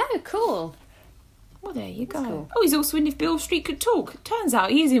 Oh, cool. Well, there you go. Cool. Oh, he's also in If Beale Street Could Talk. Turns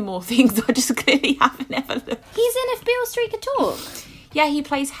out he's in more things. I just clearly haven't ever looked. He's in If Beale Street Could Talk? Yeah, he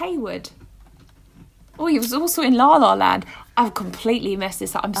plays Hayward. Oh, he was also in La La Land. I've completely messed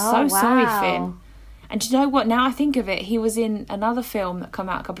this up. I'm so sorry, Finn. And do you know what? Now I think of it, he was in another film that came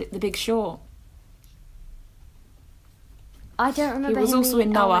out, The Big Short. I don't remember. He was also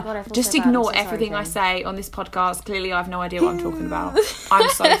in Noah. God, just ignore everything I say on this podcast. Clearly, I have no idea what I'm talking about. I'm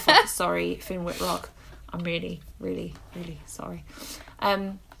so sorry, Finn Wittrock. I'm really, really, really sorry.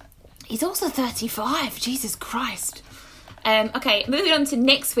 He's also 35. Jesus Christ. Okay, moving on to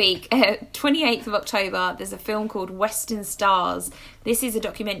next week, 28th of October, there's a film called Western Stars. This is a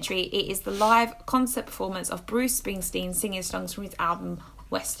documentary. It is the live concert performance of Bruce Springsteen singing songs from his album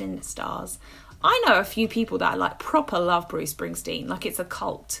Western Stars. I know a few people that like proper love Bruce Springsteen, like it's a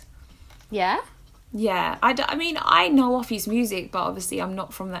cult. Yeah? Yeah, I mean, I know of his music, but obviously I'm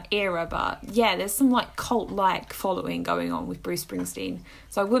not from that era, but yeah, there's some like cult-like following going on with Bruce Springsteen.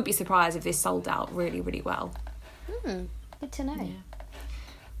 So I wouldn't be surprised if this sold out really, really well. Good to know. Yeah.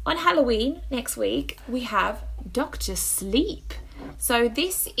 On Halloween next week, we have Dr. Sleep. So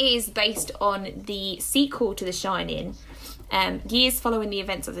this is based on the sequel to The Shining. Years following the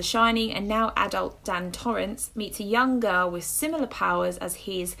events of The Shining, and now adult Dan Torrance meets a young girl with similar powers as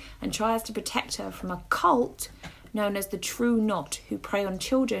his and tries to protect her from a cult known as the True Knot, who prey on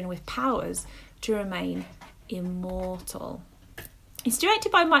children with powers to remain immortal. It's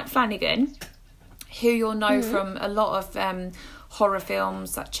directed by Mike Flanagan, who you'll know from a lot of horror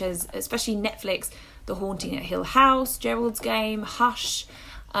films, such as, especially Netflix, The Haunting at Hill House, Gerald's Game, Hush.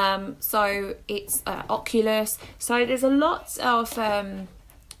 So it's Oculus. So there's a lot of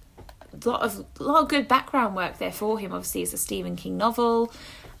good background work there for him. Obviously, it's a Stephen King novel.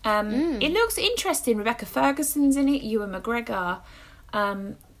 It looks interesting. Rebecca Ferguson's in it. Ewan McGregor.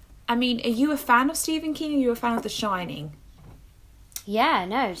 I mean, are you a fan of Stephen King? Or are you a fan of The Shining? Yeah,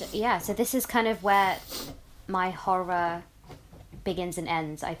 no, yeah. So this is kind of where my horror begins and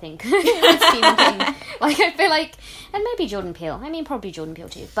ends, I think. With Stephen King. Like, I feel like, and maybe Jordan Peele. I mean, probably Jordan Peele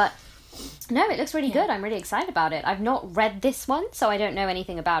too. But no, it looks really good. I'm really excited about it. I've not read this one, so I don't know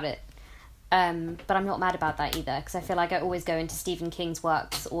anything about it. But I'm not mad about that either, because I feel like I always go into Stephen King's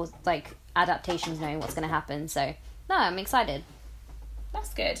works or like adaptations knowing what's going to happen. So no, I'm excited.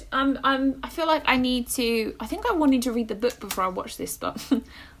 That's good. I feel like I need to. I think I wanted to read the book before I watch this, but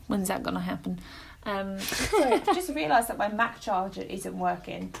when's that gonna happen? So I just realised that my Mac charger isn't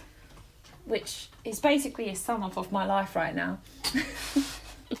working, which is basically a sum up of my life right now.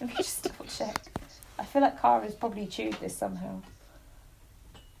 Let me just double check. I feel like Cara's probably chewed this somehow.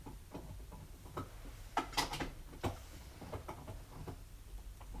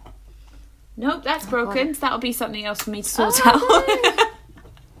 Nope, that's broken. So that'll be something else for me to sort out. No.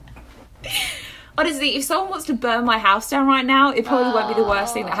 Honestly, if someone wants to burn my house down right now, it probably won't be the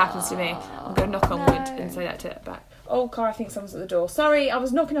worst thing that happens to me. I'm going to knock on wood and say that to it back. Oh, Cara, I think someone's at the door. Sorry, I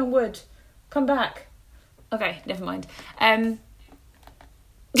was knocking on wood. Come back. Okay, never mind.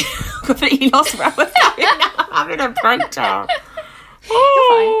 Completely lost where I was going now. I'm having a breakdown.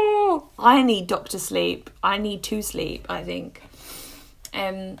 Oh, I need Dr. Sleep. I need to sleep, I think.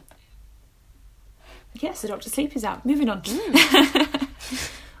 So Dr. Sleep is out. Moving on.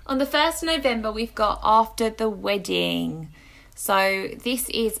 On the 1st of November, we've got After the Wedding. So this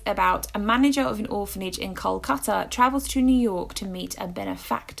is about a manager of an orphanage in Kolkata travels to New York to meet a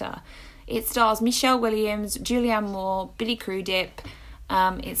benefactor. It stars Michelle Williams, Julianne Moore, Billy Crudup.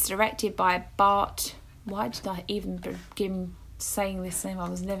 It's directed by Bart. Why did I even begin saying this name? I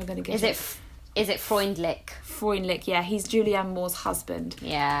was never going to get it. Is it Freundlich? Freundlich, yeah. He's Julianne Moore's husband.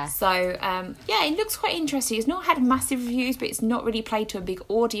 Yeah. So, it looks quite interesting. It's not had massive reviews, but it's not really played to a big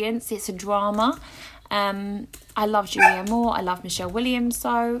audience. It's a drama. I love Julianne Moore. I love Michelle Williams.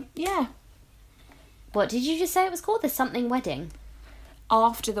 So, yeah. What did you just say it was called? The something wedding?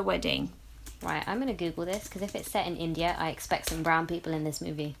 After the Wedding. Right, I'm going to Google this, because if it's set in India, I expect some brown people in this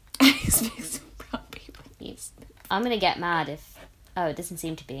movie. I expect some brown people. Yes. I'm going to get mad if... Oh, it doesn't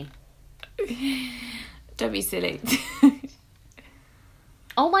seem to be. Don't be silly.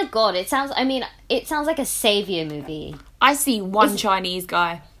 Oh my god, it sounds like a saviour movie. I see one Chinese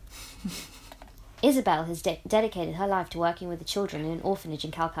guy. Isabel has dedicated her life to working with the children in an orphanage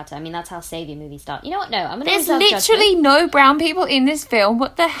in Calcutta. I mean, that's how saviour movies start. You know what? No, I'm going to reserve judgment. There's literally no brown people in this film.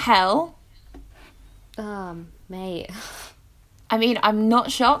 What the hell? Mate. I mean, I'm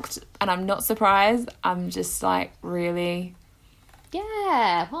not shocked and I'm not surprised. I'm just like, really?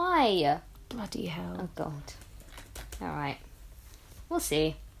 Yeah, why? Bloody hell. Oh, God. All right. We'll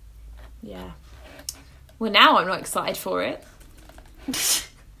see. Yeah. Well, now I'm not excited for it.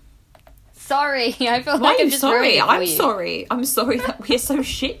 Sorry. I feel Why like I'm just sorry? I'm you. sorry. I'm sorry that we're so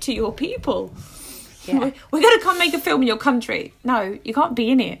shit to your people. Yeah. We're going to come make a film in your country. No, you can't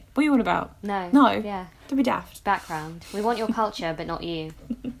be in it. What are you on about? No. Yeah. Don't be daft. Background. We want your culture, but not you.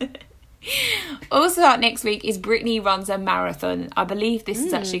 Also out next week is Brittany Runs a Marathon. I believe this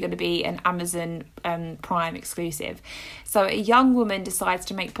is actually going to be an Amazon Prime exclusive. So a young woman decides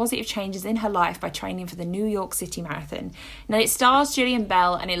to make positive changes in her life by training for the New York City Marathon. Now it stars Gillian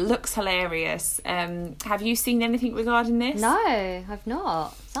Bell and it looks hilarious. Have you seen anything regarding this? No, I've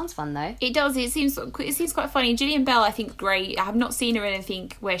not. Sounds fun though. It does. It seems quite funny. Gillian Bell, I think, great. I have not seen her in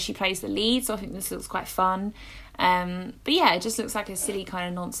anything where she plays the lead, so I think this looks quite fun. But yeah, it just looks like a silly kind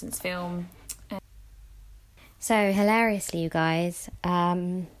of nonsense film. So, hilariously, you guys,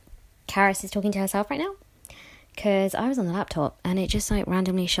 Karis is talking to herself right now, because I was on the laptop, and it just, like,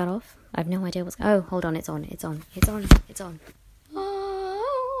 randomly shut off. I have no idea what's... Oh, hold on, it's on.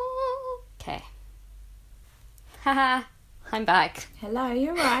 Okay. Haha, I'm back. Hello,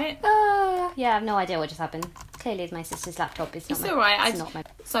 you're right. Yeah, I have no idea what just happened. Clearly, it's my sister's laptop. It's all right.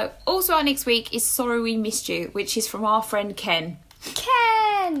 So, also out next week is Sorry We Missed You, which is from our friend Ken.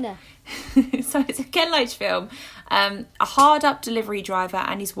 Ken! So it's a Ken Loach film. A hard-up delivery driver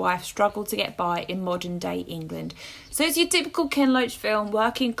and his wife struggle to get by in modern-day England. So it's your typical Ken Loach film,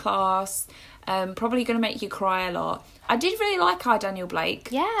 working class, probably going to make you cry a lot. I did really like our Daniel Blake.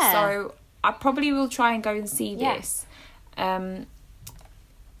 Yeah. So I probably will try and go and see this.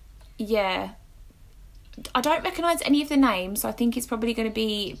 Yeah. I don't recognise any of the names, so I think it's probably going to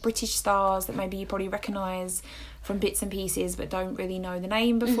be British stars that maybe you probably recognise from bits and pieces but don't really know the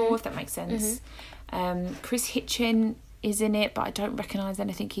name before, if that makes sense. Chris Hitchen is in it, but I don't recognise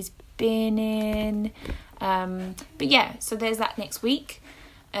anything he's been in. But yeah, so there's that next week.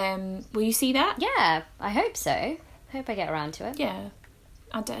 Will you see that? Yeah, I hope so. Hope I get around to it. Yeah.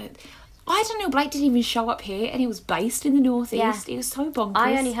 I don't know, Blake didn't even show up here, and he was based in the Northeast. Yeah. It was so bonkers.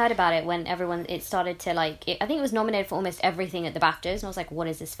 I only heard about it when it started to, I think it was nominated for almost everything at the BAFTAs, and I was like, what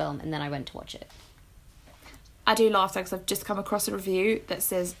is this film? And then I went to watch it. I do laugh, though, because I've just come across a review that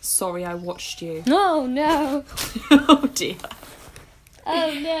says, sorry, I watched you. Oh, no. Oh, dear.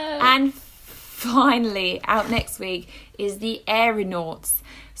 Oh, no. And finally, out next week, is The Aeronauts.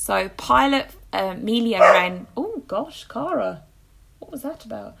 So, pilot Amelia Wren... Oh, gosh, Cara. What was that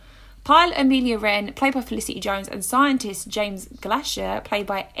about? Pilot Amelia Wren, played by Felicity Jones, and scientist James Glacier, played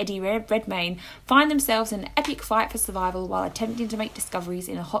by Eddie Redmayne, find themselves in an epic fight for survival while attempting to make discoveries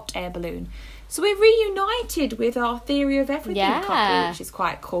in a hot air balloon. So we're reunited with our Theory of Everything couple, which is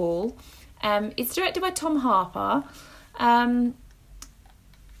quite cool. It's directed by Tom Harper. The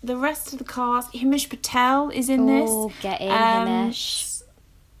rest of the cast, Himesh Patel is in this. Oh, get in, Himesh.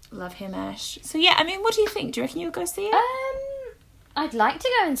 Love Himesh. So yeah, I mean, what do you think? Do you reckon you'll go see it? I'd like to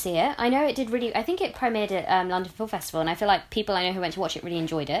go and see it. I know it did really... I think it premiered at London Film Festival, and I feel like people I know who went to watch it really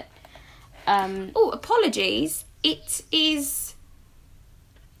enjoyed it. Apologies. It is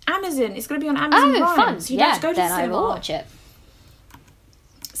Amazon. It's going to be on Amazon Prime. Fun. So you don't have to go to the then cinema. I will watch it.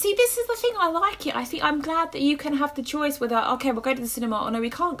 See, this is the thing. I like it. I think I'm glad that you can have the choice whether, okay, we'll go to the cinema, or no, we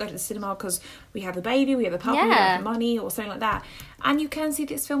can't go to the cinema because we have a baby, we have a puppy, we have money, or something like that. And you can see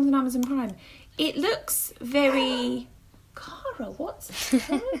this film on Amazon Prime. It looks very... Cara, what's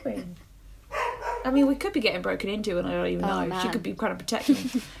going? I mean, we could be getting broken into, and I don't even know. Man. She could be kind of protecting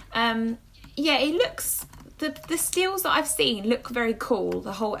me. Yeah, it looks... The stills that I've seen look very cool.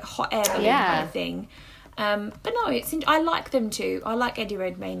 The whole hot air balloon kind of thing. But no, I like them too. I like Eddie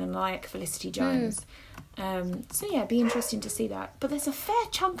Redmayne and I like Felicity Jones. So yeah, it'd be interesting to see that. But there's a fair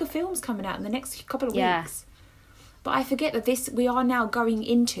chunk of films coming out in the next couple of weeks. But I forget that we are now going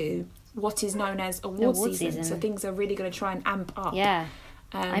into what is known as award season. So things are really going to try and amp up. Yeah.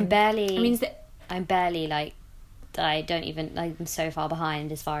 I'm barely I'm so far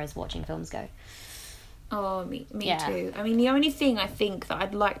behind as far as watching films go. Oh, me too. I mean, the only thing I think that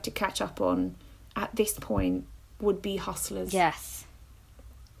I'd like to catch up on at this point would be Hustlers. Yes.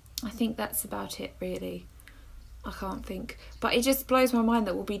 I think that's about it, really. I can't think. But it just blows my mind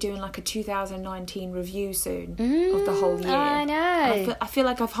that we'll be doing like a 2019 review soon of the whole year. I know. I feel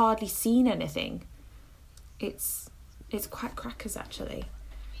like I've hardly seen anything. It's quite crackers, actually.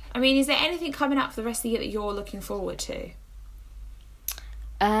 I mean, is there anything coming up for the rest of the year that you're looking forward to?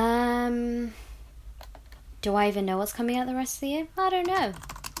 Do I even know what's coming out the rest of the year? I don't know.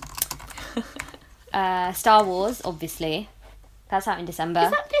 Star Wars, obviously. That's out in December.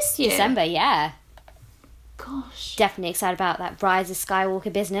 Is that this year? December, yeah. Gosh. Definitely excited about that Rise of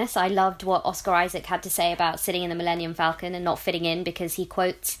Skywalker business. I loved what Oscar Isaac had to say about sitting in the Millennium Falcon and not fitting in because he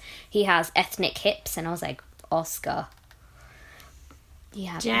quotes he has ethnic hips, and I was like, Oscar.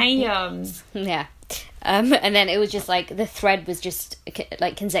 Yeah. Damn. Yeah. And then it was just like the thread was just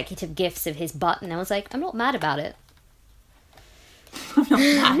like consecutive gifs of his butt, and I was like, I'm not mad about it.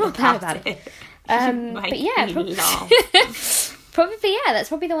 I'm not mad about it. But yeah, probably that's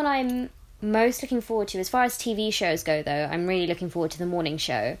probably the one I'm most looking forward to. As far as TV shows go, though, I'm really looking forward to The Morning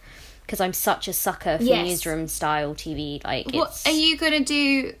Show because I'm such a sucker for newsroom style TV. What are you gonna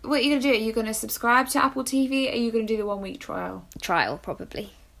do? What are you gonna do? Are you gonna subscribe to Apple TV? Are you gonna do the 1 week trial? Trial,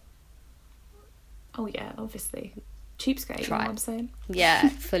 probably. Oh yeah, obviously. Cheapskate, you know what I'm saying? Yeah,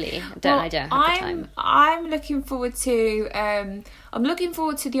 fully. I don't have the time. I'm looking forward to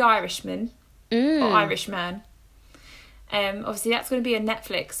The Irishman or Irishman. Obviously that's going to be on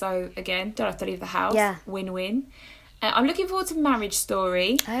Netflix, so again, don't have to leave the house. Yeah. Win-win. I'm looking forward to Marriage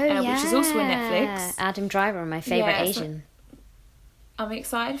Story, which is also on Netflix. Adam Driver, my favourite Asian. So I'm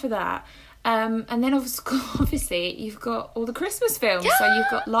excited for that. And then obviously you've got all the Christmas films. So you've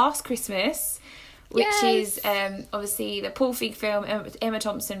got Last Christmas, which is obviously the Paul Feig film. Emma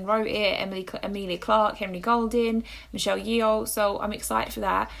Thompson wrote it, Emilia Clarke, Henry Golding, Michelle Yeoh. So I'm excited for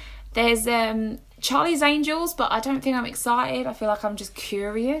that. There's Charlie's Angels, but I don't think I'm excited. I feel like I'm just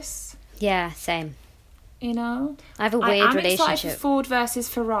curious. Yeah, same. You know? I have a weird relationship. I'm excited for Ford versus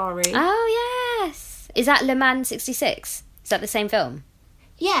Ferrari. Oh, yes. Is that Le Mans 66? Is that the same film?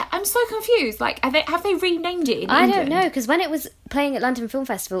 Yeah, I'm so confused. Like, have they renamed it in England? I don't know, because when it was playing at London Film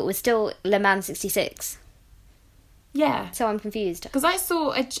Festival, it was still Le Mans 66. Yeah. So I'm confused. Because I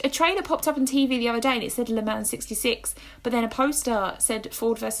saw a trailer popped up on TV the other day and it said Le Mans 66, but then a poster said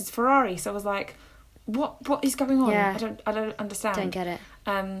Ford versus Ferrari. So I was like, what is going on? Yeah. I don't understand. Don't get it.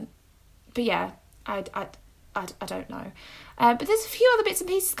 But yeah, I don't know. But there's a few other bits and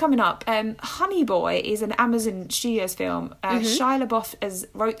pieces coming up. Honey Boy is an Amazon Studios film. Shia LaBeouf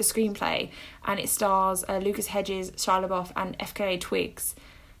wrote the screenplay, and it stars Lucas Hedges, Shia LaBeouf, and FKA Twigs.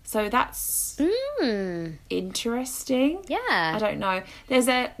 So that's interesting. Yeah. I don't know. There's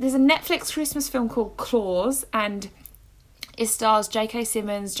a Netflix Christmas film called Claws, and it stars J.K.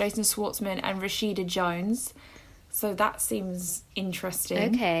 Simmons, Jason Schwartzman, and Rashida Jones. So that seems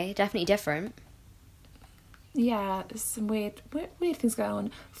interesting. Okay, definitely different. Yeah, there's some weird things going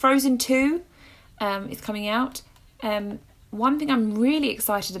on. Frozen 2 is coming out. One thing I'm really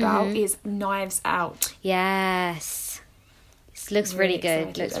excited about is Knives Out. Yes. This looks really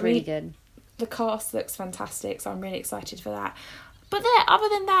good. Looks really good. The cast looks fantastic, so I'm really excited for that. But other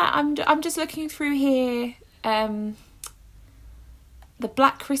than that, I'm just looking through here. The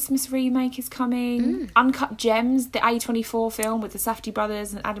Black Christmas remake is coming. Uncut Gems, the A24 film with the Safdie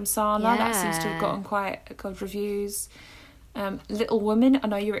brothers and Adam Sandler. That seems to have gotten quite good reviews. Little Woman, I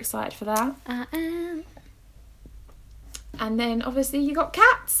know you're excited for that. And then obviously you got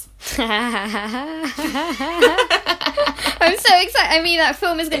Cats. I'm so excited. I mean, that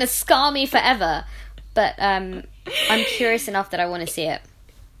film is going to scar me forever. But I'm curious enough that I want to see it.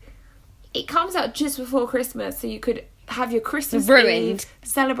 It comes out just before Christmas, so you could have your Christmas ruined Eve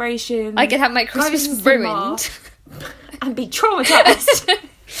celebration. I could have my Christmas ruined and be traumatized.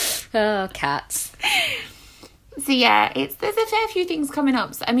 Oh, Cats. So yeah, there's a fair few things coming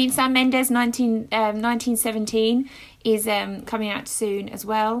up. I mean, Sam Mendes 1917 is coming out soon as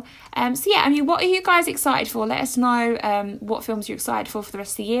well. So yeah, I mean, what are you guys excited for? Let us know what films you're excited for the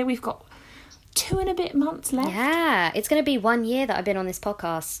rest of the year. We've got 2 and a bit months left. Yeah, it's going to be 1 year that I've been on this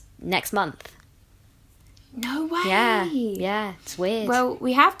podcast next month. No way. Yeah, it's weird. Well,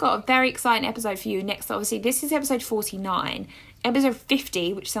 we have got a very exciting episode for you next. Obviously, this is episode 49. Episode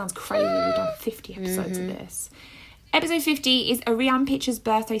 50, which sounds crazy, we've done 50 episodes of this. Episode 50 is a Rianne Pictures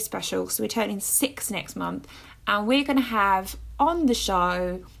birthday special, so we're turning 6 next month. And we're going to have on the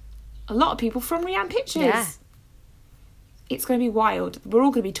show a lot of people from Rianne Pictures. Yeah. It's going to be wild. We're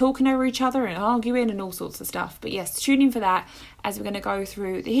all going to be talking over each other and arguing and all sorts of stuff. But yes, tune in for that as we're going to go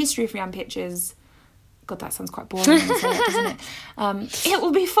through the history of Rianne Pictures. God, that sounds quite boring, doesn't it? It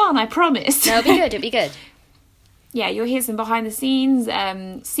will be fun, I promise. No, it'll be good. Yeah, you'll hear some behind the scenes,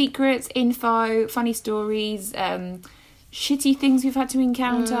 secrets, info, funny stories, shitty things we've had to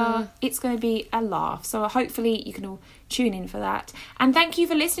encounter. It's going to be a laugh. So hopefully you can all tune in for that. And thank you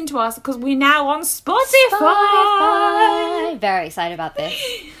for listening to us, because we're now on Spotify. Very excited about this.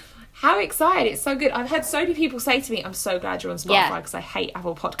 How excited. It's so good. I've had so many people say to me, I'm so glad you're on Spotify because I hate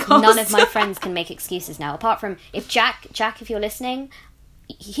Apple Podcasts. None of my friends can make excuses now, apart from if Jack, if you're listening,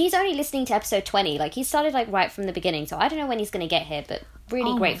 he's only listening to episode 20. Like, he started right from the beginning, so I don't know when he's going to get here, but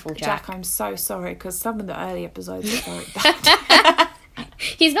really grateful, Jack. I'm so sorry, because some of the early episodes are very bad.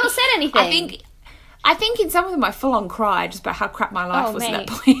 He's not said anything. I think in some of them I full on cried just about how crap my life was at that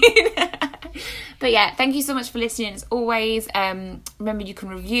point. But yeah, thank you so much for listening as always. Remember, you can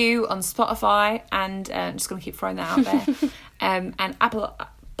review on Spotify, and I'm just going to keep throwing that out there. And Apple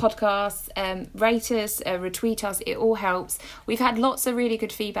Podcasts, rate us, retweet us, it all helps. We've had lots of really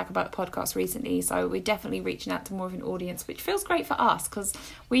good feedback about the podcast recently, so we're definitely reaching out to more of an audience, which feels great for us because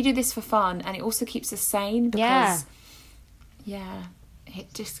we do this for fun, and it also keeps us sane because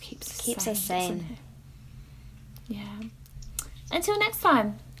it just keeps us sane. Yeah. Until next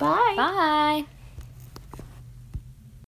time, bye.